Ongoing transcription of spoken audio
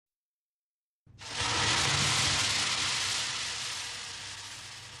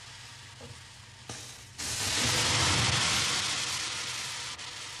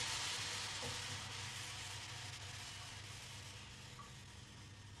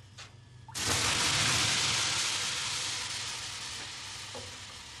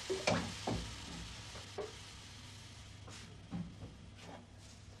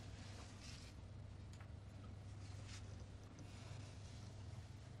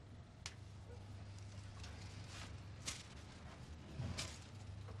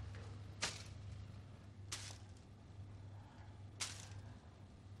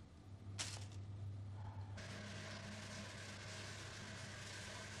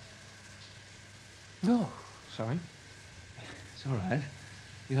Oh, sorry. It's all right.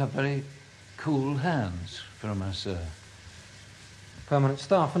 You have very cool hands for a masseur. Permanent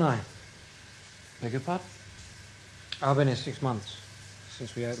staff, and I. Beg your pardon? I've been here 6 months,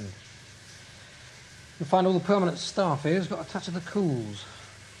 since we opened. You find all the permanent staff here's got a touch of the cools.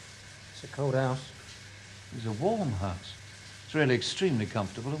 It's a cold house. It's a warm house. It's really extremely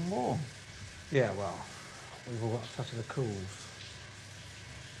comfortable and warm. Yeah, well, we've all got a touch of the cools.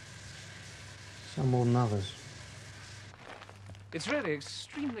 Some more than others. It's really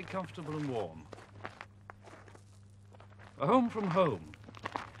extremely comfortable and warm. A home from home.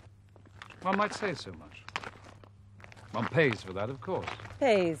 One might say so much. One pays for that, of course.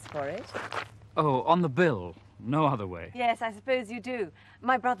 Pays for it? Oh, on the bill. No other way. Yes, I suppose you do.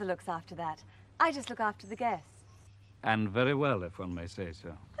 My brother looks after that. I just look after the guests. And very well, if one may say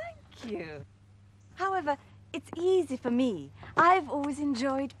so. Thank you. However, it's easy for me. I've always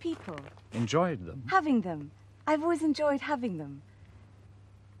enjoyed people. Enjoyed them? Having them. I've always enjoyed having them.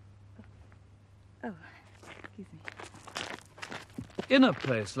 Oh, excuse me. In a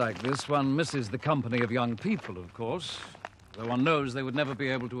place like this, one misses the company of young people, of course, though one knows they would never be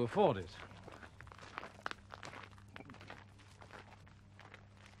able to afford it.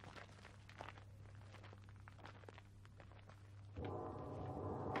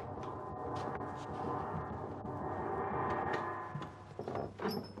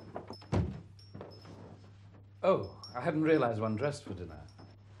 Oh, I hadn't realized one dressed for dinner.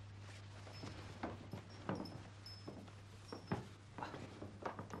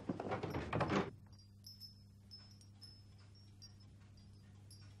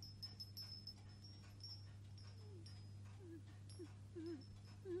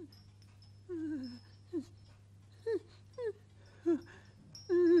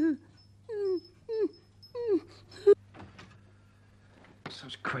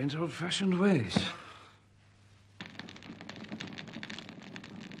 Such quaint old-fashioned ways.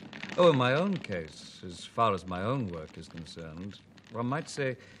 Oh, in my own case, as far as my own work is concerned, one might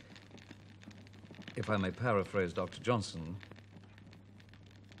say, if I may paraphrase Dr. Johnson,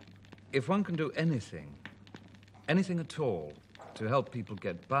 if one can do anything at all, to help people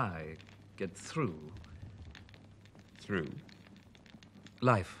get by, get through... Through?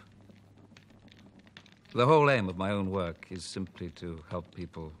 Life. The whole aim of my own work is simply to help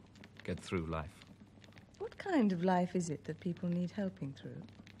people get through life. What kind of life is it that people need helping through?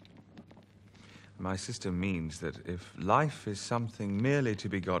 My sister means that if life is something merely to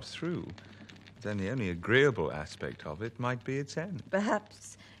be got through, then the only agreeable aspect of it might be its end.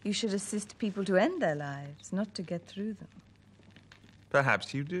 Perhaps you should assist people to end their lives, not to get through them.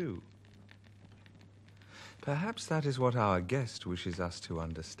 Perhaps you do. Perhaps that is what our guest wishes us to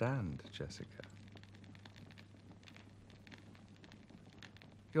understand, Jessica.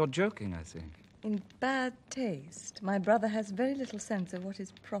 You're joking, I think. In bad taste, my brother has very little sense of what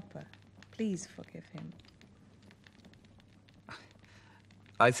is proper. Please forgive him.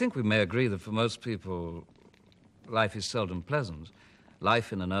 I think we may agree that for most people, life is seldom pleasant.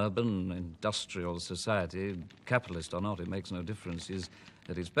 Life in an urban, industrial society, capitalist or not, it makes no difference, is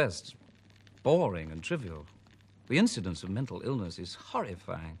at its best boring and trivial. The incidence of mental illness is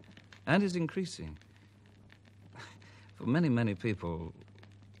horrifying and is increasing. For many, many people,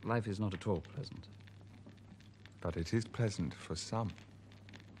 life is not at all pleasant. But it is pleasant for some.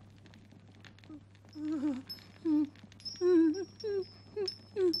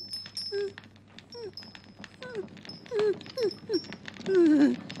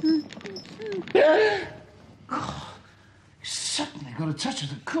 Oh, you certainly got a touch of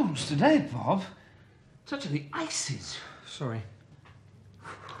the cools today, Bob. Touch of the ices. Sorry.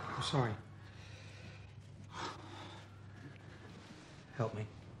 I'm sorry. Help me.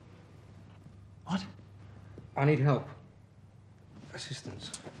 What? I need help.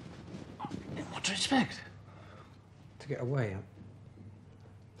 Assistance. In what respect? To get away.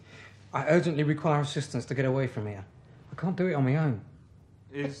 I urgently require assistance to get away from here. I can't do it on my own.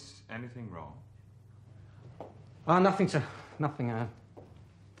 Is anything wrong? Nothing, sir. Nothing.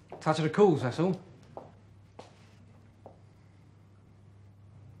 Touch of the cools, that's all.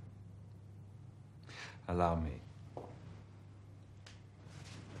 Allow me.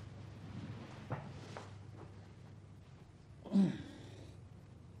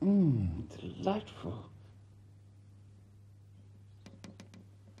 Delightful.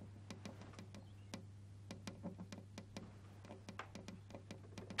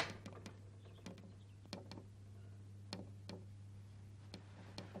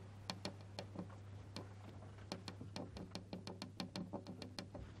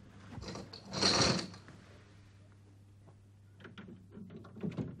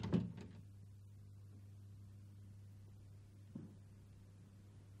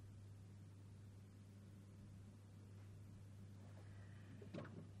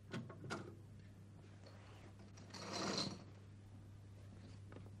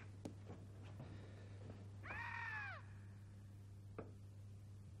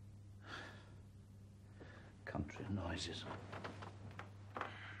 noises.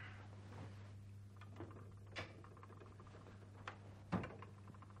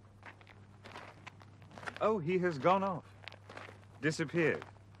 Oh, he has gone off. Disappeared.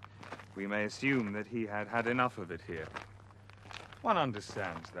 We may assume that he had had enough of it here. One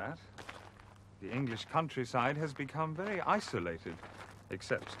understands that. The English countryside has become very isolated,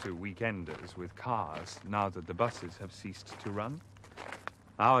 except to weekenders with cars, now that the buses have ceased to run.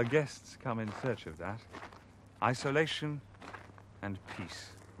 Our guests come in search of that. Isolation and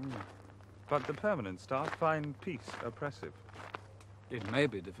peace. But the permanent staff find peace oppressive. It may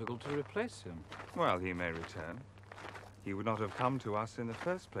be difficult to replace him. Well, he may return. He would not have come to us in the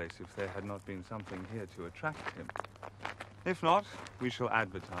first place if there had not been something here to attract him. If not, we shall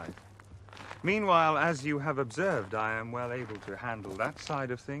advertise. Meanwhile, as you have observed, I am well able to handle that side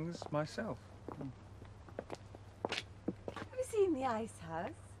of things myself. Have you seen the ice house?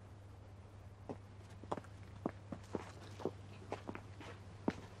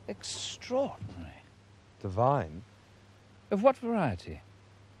 Extraordinary. The vine? Of what variety?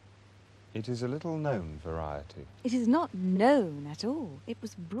 It is a little known variety. It is not known at all. It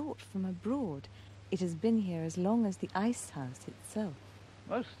was brought from abroad. It has been here as long as the ice house itself.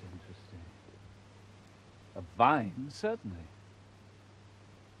 Most interesting. A vine, certainly.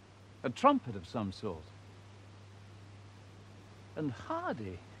 A trumpet of some sort. And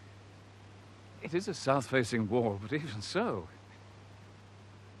hardy. It is a south-facing wall, but even so.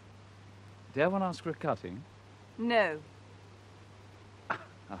 Dare one ask for a cutting? No.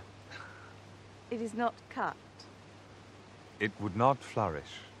 It is not cut. It would not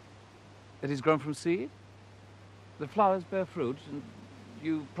flourish. It is grown from seed? The flowers bear fruit, and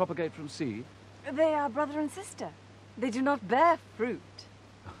you propagate from seed? They are brother and sister. They do not bear fruit.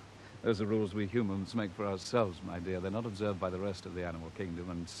 Those are rules we humans make for ourselves, my dear. They're not observed by the rest of the animal kingdom,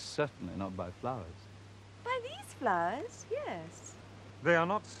 and certainly not by flowers. By these flowers, yes. They are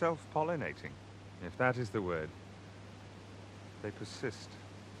not self-pollinating, if that is the word. They persist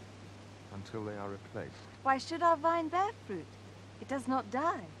until they are replaced. Why should our vine bear fruit? It does not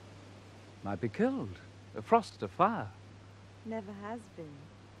die. Might be killed. A frost, a fire. Never has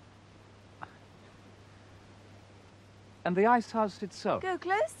been. And the ice house itself? Go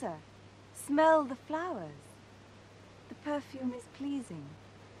closer. Smell the flowers. The perfume is pleasing.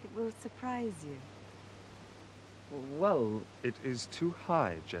 It will surprise you. Well, It is too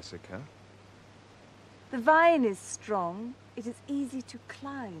high, Jessica. The vine is strong. It is easy to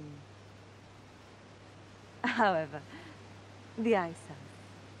climb. However, the ice house.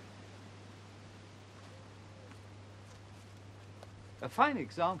 a fine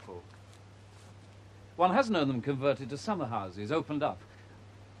example. One has known them converted to summer houses, opened up.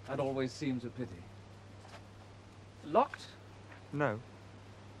 That always seems a pity. Locked? No.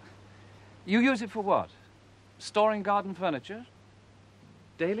 You use it for what? Storing garden furniture?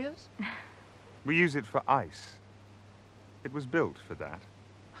 Dahlias? We use it for ice. It was built for that.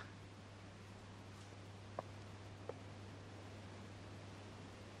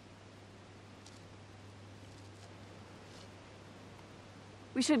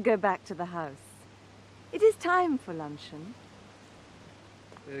 We should go back to the house. It is time for luncheon.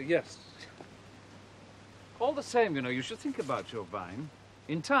 Yes. All the same, you know, you should think about your vine.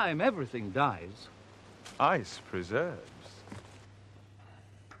 In time, everything dies. Ice preserves.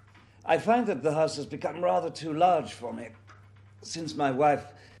 I find that the house has become rather too large for me since my wife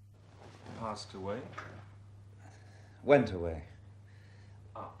Passed away. went away.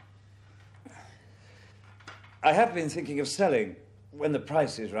 I have been thinking of selling when the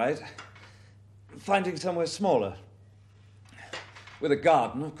price is right, finding somewhere smaller. With a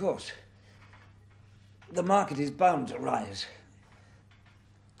garden, of course. The market is bound to rise.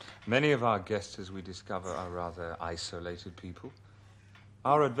 Many of our guests, as we discover, are rather isolated people.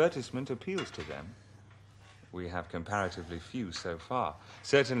 Our advertisement appeals to them. We have comparatively few so far,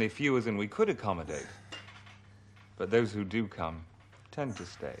 certainly fewer than we could accommodate. But those who do come tend to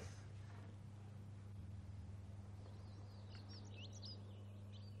stay.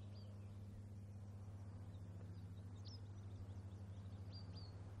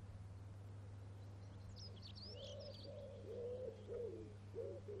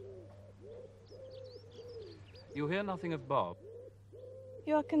 You hear nothing of Bob?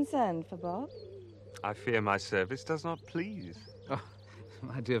 You are concerned for Bob? I fear my service does not please. Oh,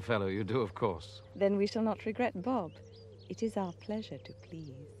 my dear fellow, you do, of course. Then we shall not regret Bob. It is our pleasure to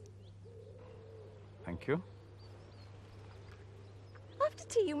please. Thank you. After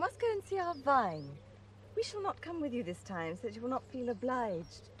tea, you must go and see our vine. We shall not come with you this time, so that you will not feel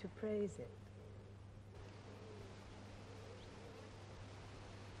obliged to praise it.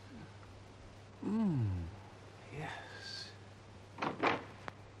 Yes.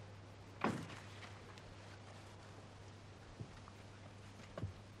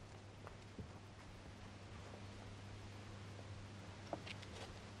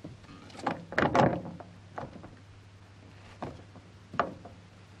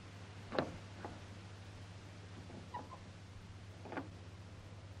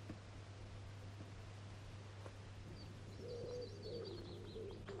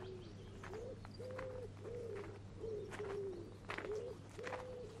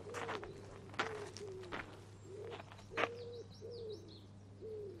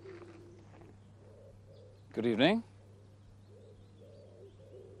 Good evening.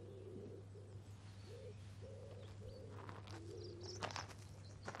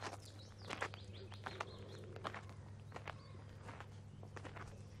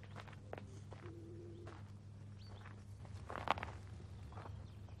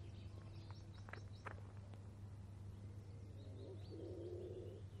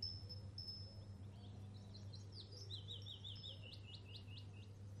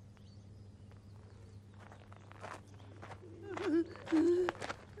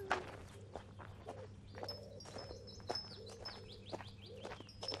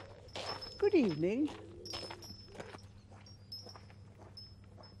 Good evening.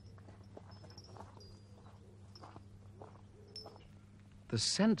 The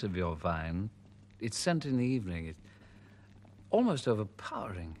scent of your vine, it's scent in the evening. It's almost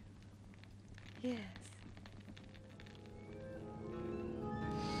overpowering. Yes.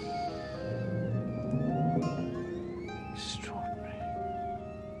 Extraordinary.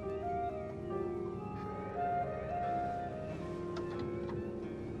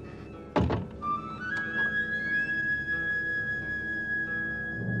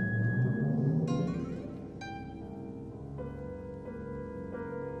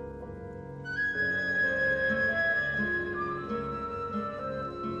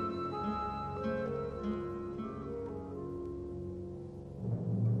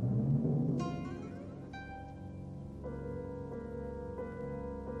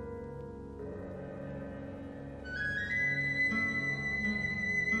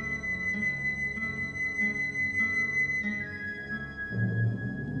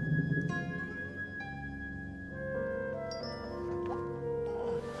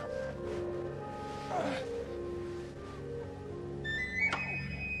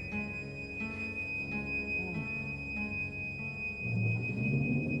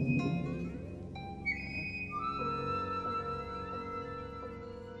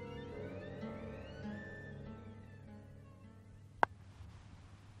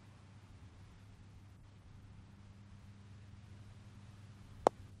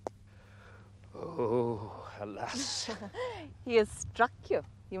 Oh, alas. He has struck you.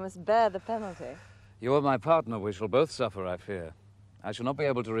 You must bear the penalty. You are my partner. We shall both suffer, I fear. I shall not be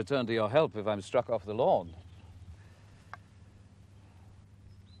able to return to your help if I'm struck off the lawn.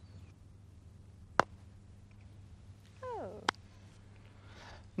 Oh.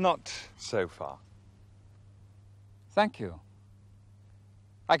 Not so far. Thank you.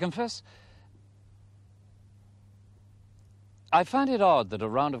 I confess, I find it odd that a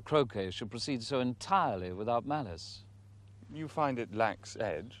round of croquet should proceed so entirely without malice. You find it lacks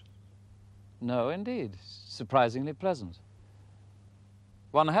edge? No, indeed. Surprisingly pleasant.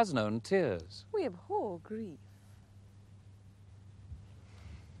 One has known tears. We abhor grief.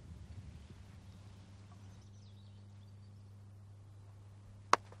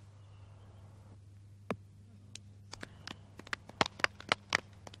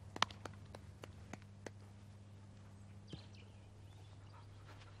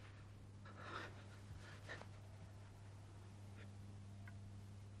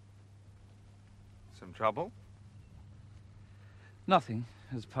 Some trouble? Nothing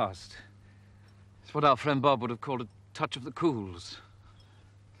has passed. It's what our friend Bob would have called a touch of the cools.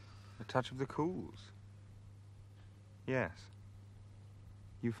 A touch of the cools? Yes.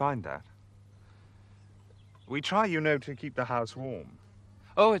 You find that? We try, you know, to keep the house warm.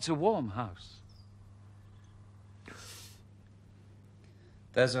 Oh, it's a warm house.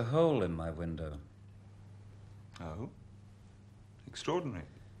 There's a hole in my window. Oh? Extraordinary.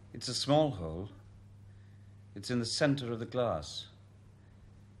 It's a small hole. It's in the center of the glass.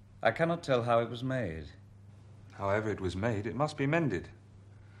 I cannot tell how it was made. However it was made, it must be mended.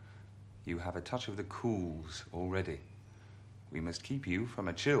 You have a touch of the cools already. We must keep you from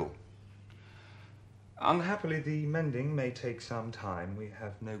a chill. Unhappily, the mending may take some time. We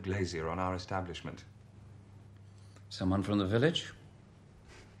have no glazier on our establishment. Someone from the village?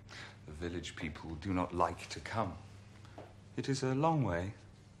 The village people do not like to come. It is a long way,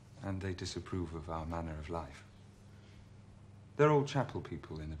 and they disapprove of our manner of life. They're all chapel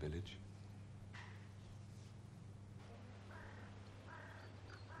people in the village.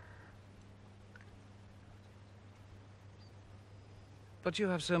 But you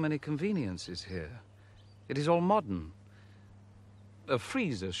have so many conveniences here. It is all modern. A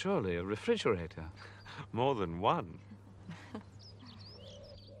freezer, surely, a refrigerator. More than one.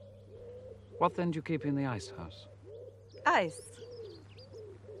 What then do you keep in the ice house? Ice.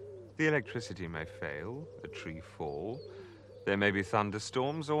 The electricity may fail, a tree fall. There may be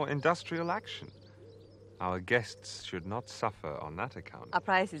thunderstorms or industrial action. Our guests should not suffer on that account. Our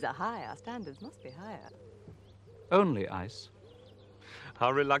prices are high. Our standards must be higher. Only ice.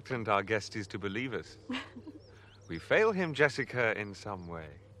 How reluctant our guest is to believe us. We fail him, Jessica, in some way.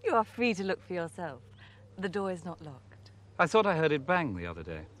 You are free to look for yourself. The door is not locked. I thought I heard it bang the other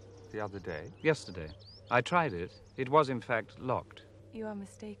day. The other day? Yesterday. I tried it. It was, in fact, locked. You are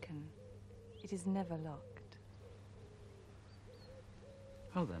mistaken. It is never locked.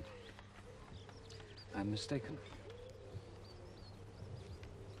 Well, then. I'm mistaken.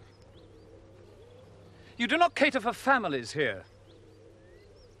 You do not cater for families here.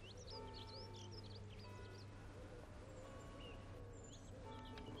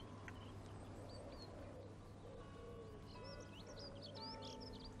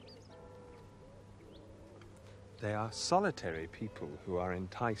 They are solitary people who are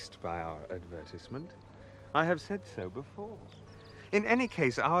enticed by our advertisement. I have said so before. In any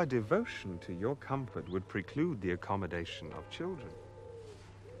case, our devotion to your comfort would preclude the accommodation of children.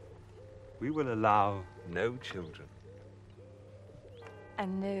 We will allow no children.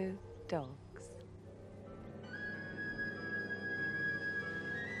 And no dogs.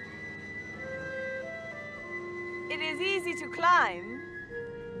 It is easy to climb.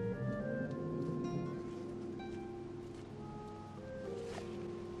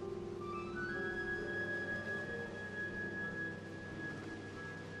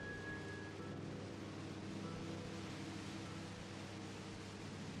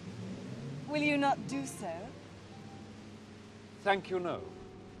 Will you not do so? Thank you, no.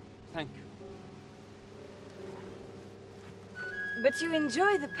 Thank you. But you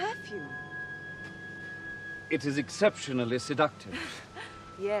enjoy the perfume. It is exceptionally seductive.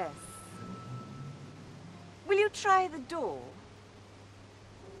 Yes. Will you try the door?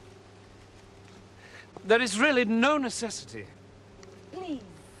 There is really no necessity. Please.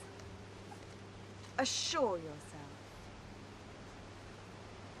 Assure yourself.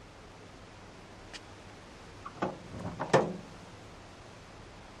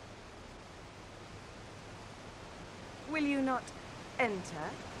 Will you not enter?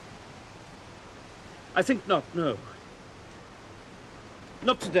 I think not, no.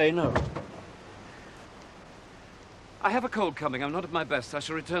 Not today, no. I have a cold coming. I'm not at my best. I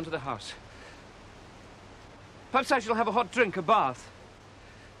shall return to the house. Perhaps I shall have a hot drink, a bath.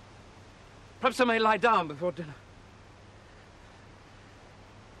 Perhaps I may lie down before dinner.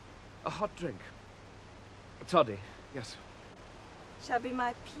 A hot drink. A toddy, yes. Shall be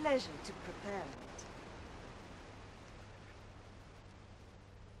my pleasure to prepare it.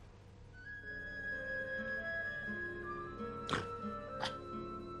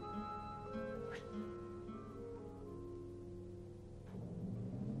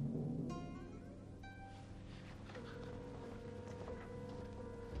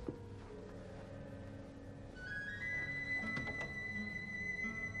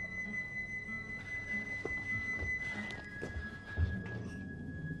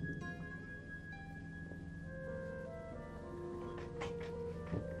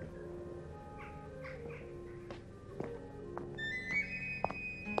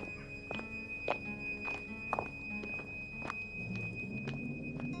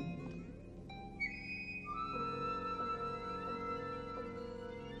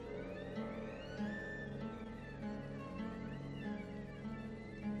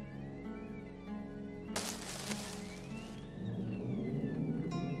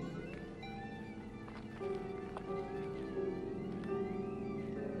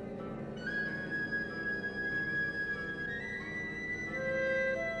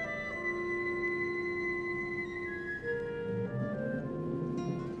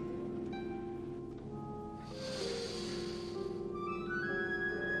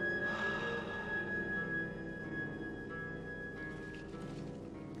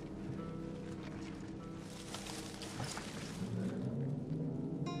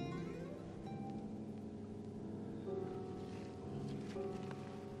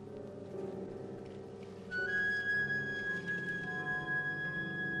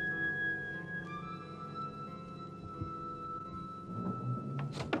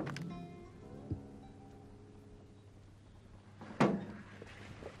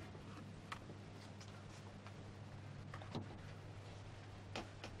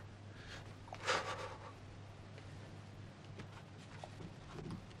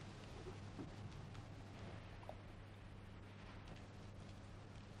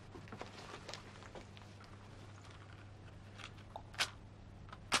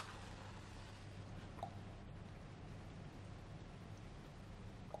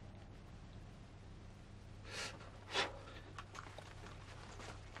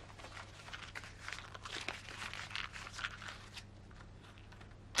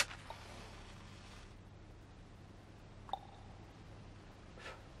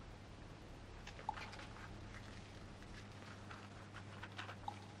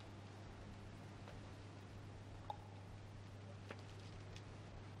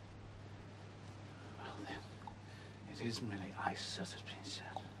 It is merely ice, as has been said.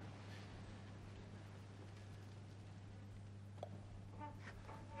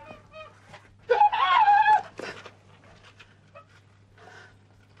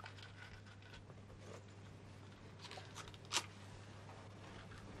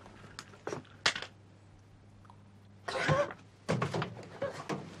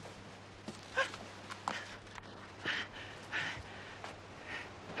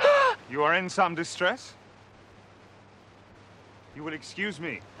 You are in some distress? You will excuse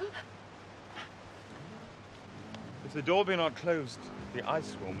me. If the door be not closed, the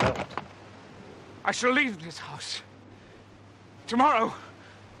ice will melt. I shall leave this house. Tomorrow.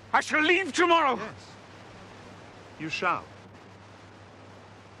 I shall leave tomorrow. Yes. You shall.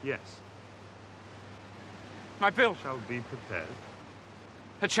 Yes. My bill. Shall be prepared.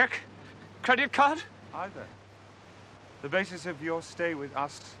 A check? Credit card? Either. The basis of your stay with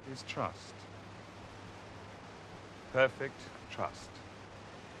us is trust. Perfect trust.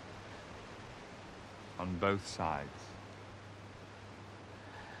 On both sides.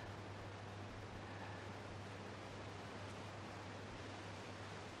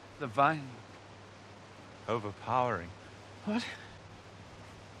 The vine. Overpowering. What?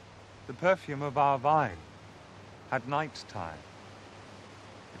 The perfume of our vine. At night time.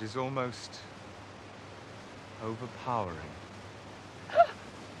 It is almost overpowering.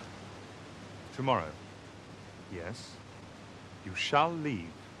 Tomorrow. Yes. You shall leave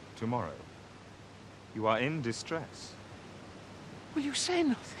tomorrow. You are in distress. Will you say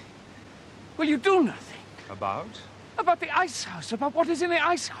nothing? Will you do nothing? About? About the ice house, about what is in the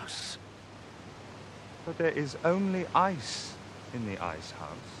ice house. But there is only ice in the ice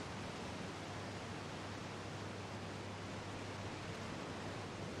house.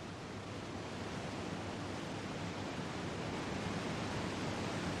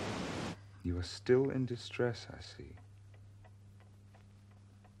 You are still in distress, I see.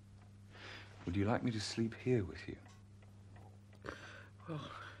 Would you like me to sleep here with you?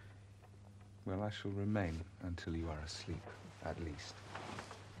 Well, I shall remain until you are asleep, at least.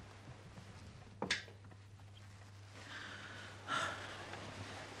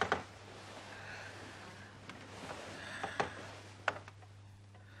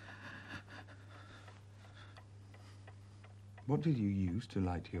 What did you use to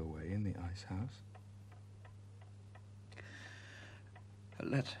light your way in the ice house? A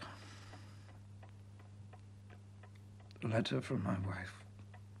letter. A letter from my wife.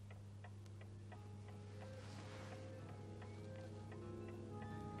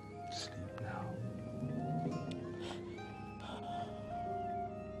 Sleep now.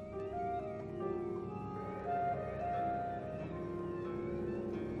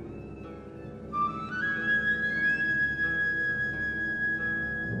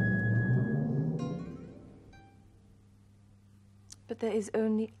 But there is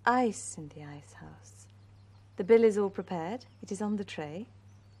only ice in the ice house. The bill is all prepared. It is on the tray.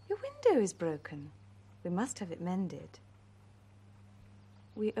 Your window is broken. We must have it mended.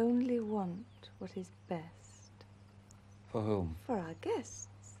 We only want what is best. For whom? For our guests.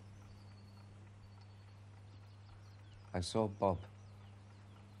 I saw Bob.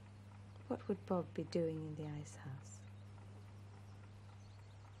 What would Bob be doing in the ice house?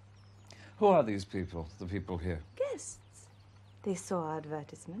 Who are these people, the people here? Guests. They saw our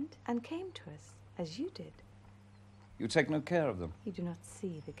advertisement and came to us, as you did. You take no care of them. You do not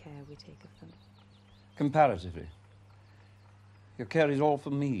see the care we take of them. Comparatively. Your care is all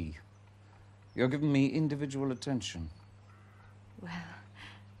for me. You're giving me individual attention. Well,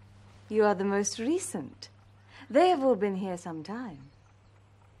 you are the most recent. They have all been here some time.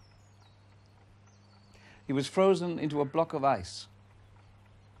 He was frozen into a block of ice.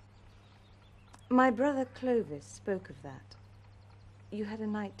 My brother Clovis spoke of that. You had a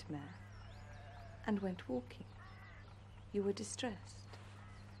nightmare and went walking. You were distressed.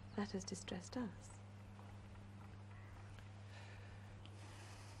 That has distressed us.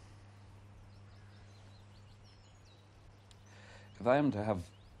 If I am to have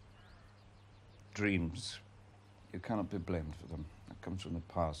dreams, you cannot be blamed for them. That comes from the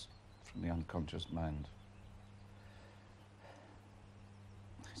past, from the unconscious mind.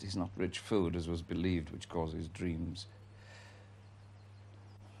 It is not rich food, as was believed, which causes dreams.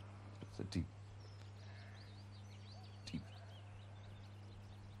 But the deep.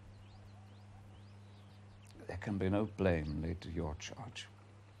 There can be no blame laid to your charge.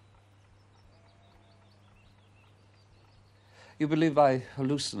 You believe I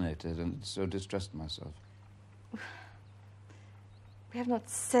hallucinated and so distressed myself? We have not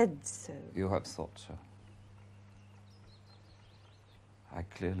said so. You have thought so. I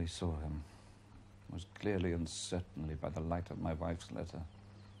clearly saw him most clearly and certainly by the light of my wife's letter.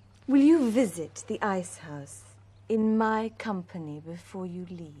 Will you visit the ice house in my company before you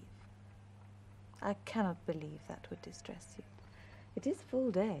leave? I cannot believe that would distress you. It is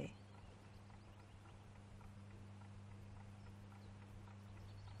full day.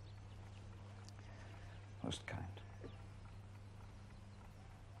 Most kind.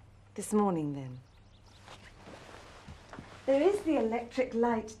 This morning, then. There is the electric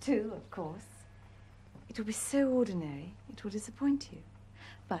light, too, of course. It will be so ordinary, it will disappoint you.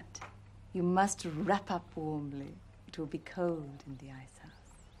 But you must wrap up warmly. It will be cold in the ice house.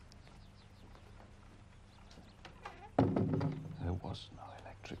 There was no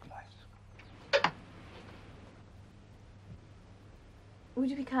electric light. Would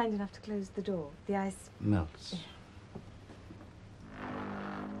you be kind enough to close the door? The ice Melts.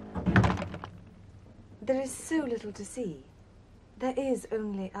 There is so little to see. There is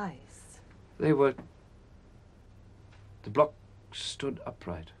only ice. They were... The blocks stood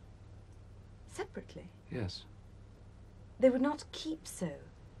upright. Separately. Yes. They would not keep so.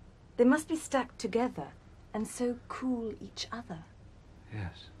 They must be stacked together and so cool each other.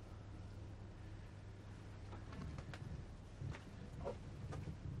 Yes.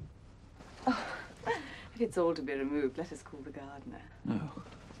 Oh, if it's all to be removed, let us call the gardener. No.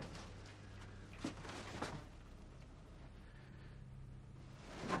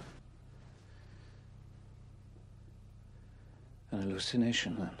 An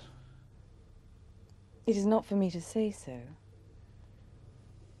hallucination, then? It is not for me to say so.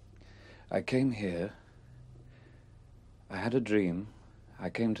 I came here. I had a dream. I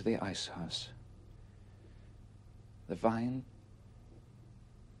came to the ice house. The vine...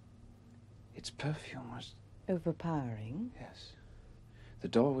 Its perfume was... Overpowering? Yes. The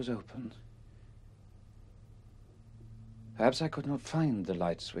door was open. Perhaps I could not find the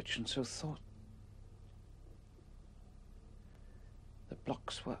light switch, and so thought. The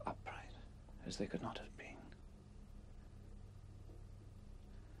blocks were upright, as they could not have been.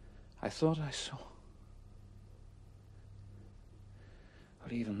 I thought I saw.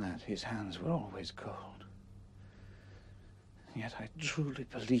 But even that, his hands were always cold. And yet I truly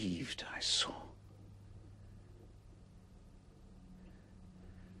believed I saw.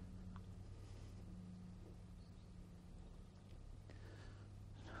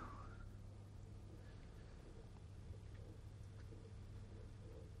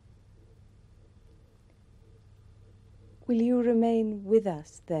 Will you remain with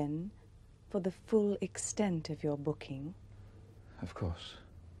us, then, for the full extent of your booking? Of course.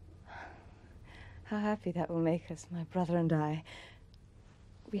 How happy that will make us, my brother and I.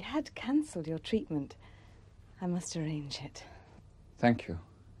 We had cancelled your treatment. I must arrange it. Thank you.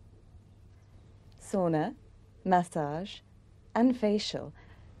 Sauna, massage, and facial.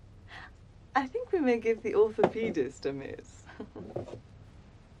 I think we may give the orthopedist a miss.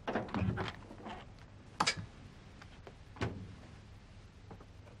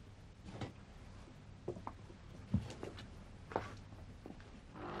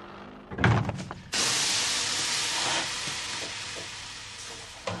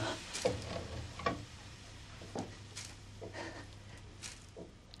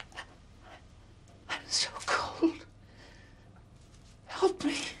 So cold. Help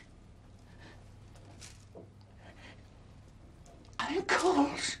me. I'm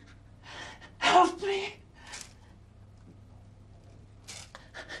cold. Help me.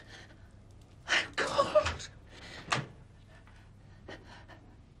 I'm cold.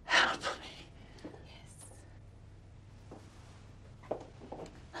 Help me.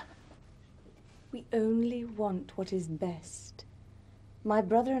 We only want what is best. My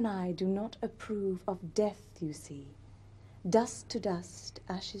brother and I do not approve of death, you see. Dust to dust,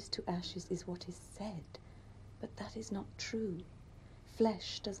 ashes to ashes is what is said. But that is not true.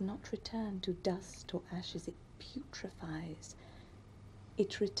 Flesh does not return to dust or ashes. It putrefies.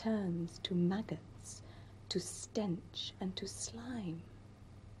 It returns to maggots, to stench, and to slime.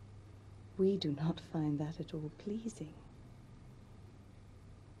 We do not find that at all pleasing.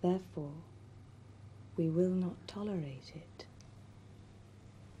 Therefore, we will not tolerate it.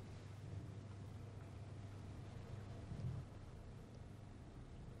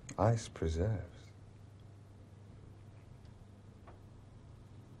 Ice preserves.